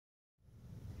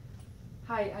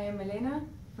Hi, I am Elena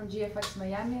from GFX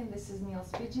Miami, and this is Neil's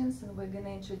Pigeons, and we're going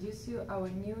to introduce you our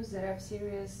new ZF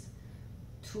series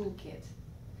toolkit.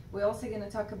 We're also going to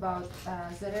talk about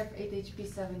ZF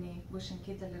 8HP70 bushing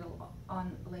kit a little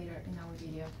on later in our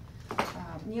video.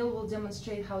 Neil will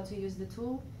demonstrate how to use the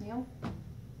tool. Neil?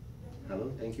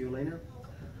 Hello, thank you, Elena.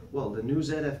 Well, the new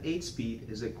ZF 8-speed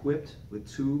is equipped with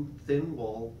two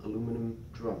thin-wall aluminum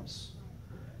drums.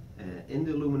 In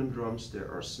the aluminum drums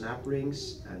there are snap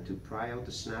rings, and to pry out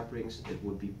the snap rings it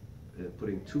would be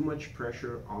putting too much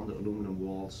pressure on the aluminum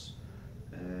walls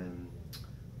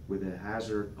with a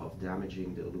hazard of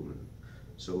damaging the aluminum.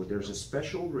 So there's a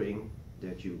special ring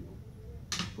that you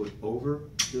put over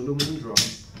the aluminum drum,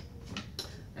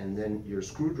 and then your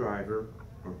screwdriver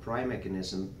or pry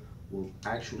mechanism will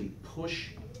actually push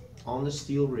on the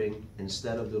steel ring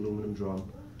instead of the aluminum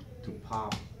drum to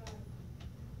pop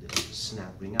the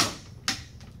snap ring out.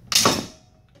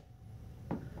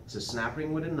 It's a snap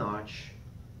ring with a notch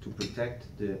to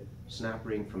protect the snap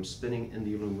ring from spinning in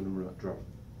the aluminum drum.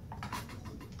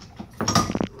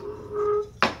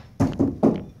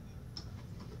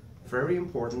 Very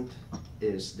important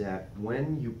is that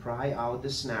when you pry out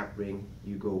the snap ring,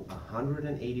 you go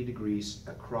 180 degrees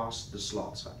across the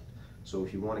slot side. So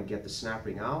if you want to get the snap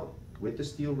ring out with the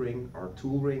steel ring or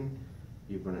tool ring,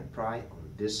 you're going to pry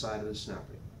on this side of the snap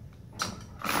ring.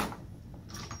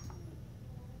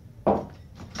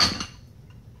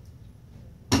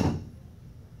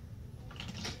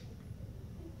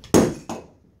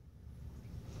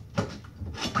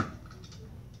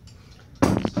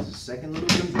 This is the second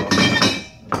aluminum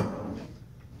drum.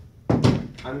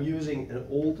 I'm using an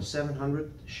old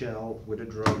 700 shell with a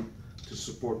drum to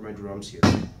support my drums here.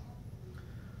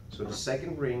 So the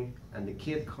second ring, and the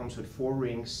kit comes with 4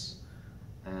 rings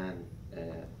and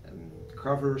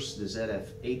covers the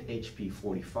ZF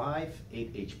 8HP45,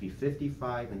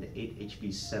 8HP55 and the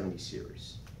 8HP70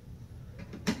 series.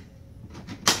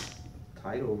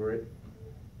 Tight over it,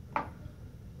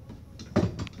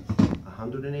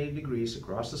 180 degrees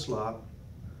across the slot.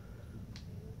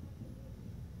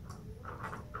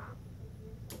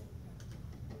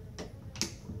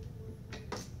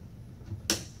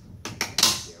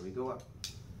 There we go up.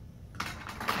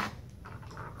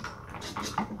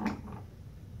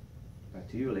 Back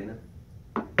to you, Elena.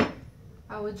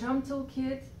 Our drum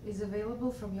toolkit is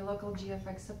available from your local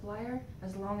GFX supplier,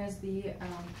 as long as the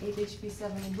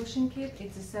 8HP70 bushing kit.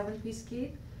 It's a 7-piece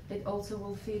kit. It also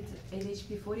will fit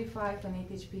 8HP45 and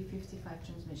 8HP55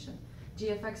 transmission.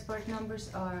 GFX part numbers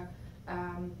are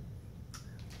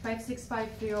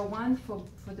 565301 for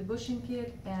the bushing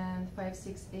kit and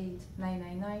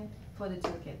 568999 for the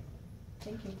toolkit.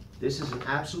 Thank you. This is an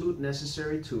absolute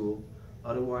necessary tool,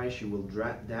 otherwise you will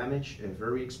damage a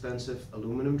very expensive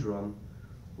aluminum drum.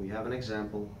 We have an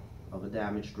example of a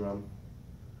damaged drum.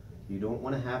 You don't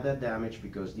want to have that damage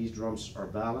because these drums are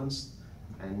balanced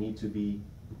and need to be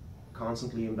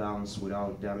constantly in balance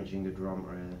without damaging the drum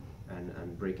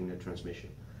and breaking the transmission.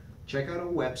 Check out our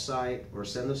website or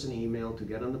send us an email to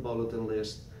get on the bulletin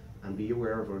list and be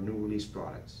aware of our new release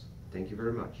products. Thank you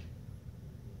very much.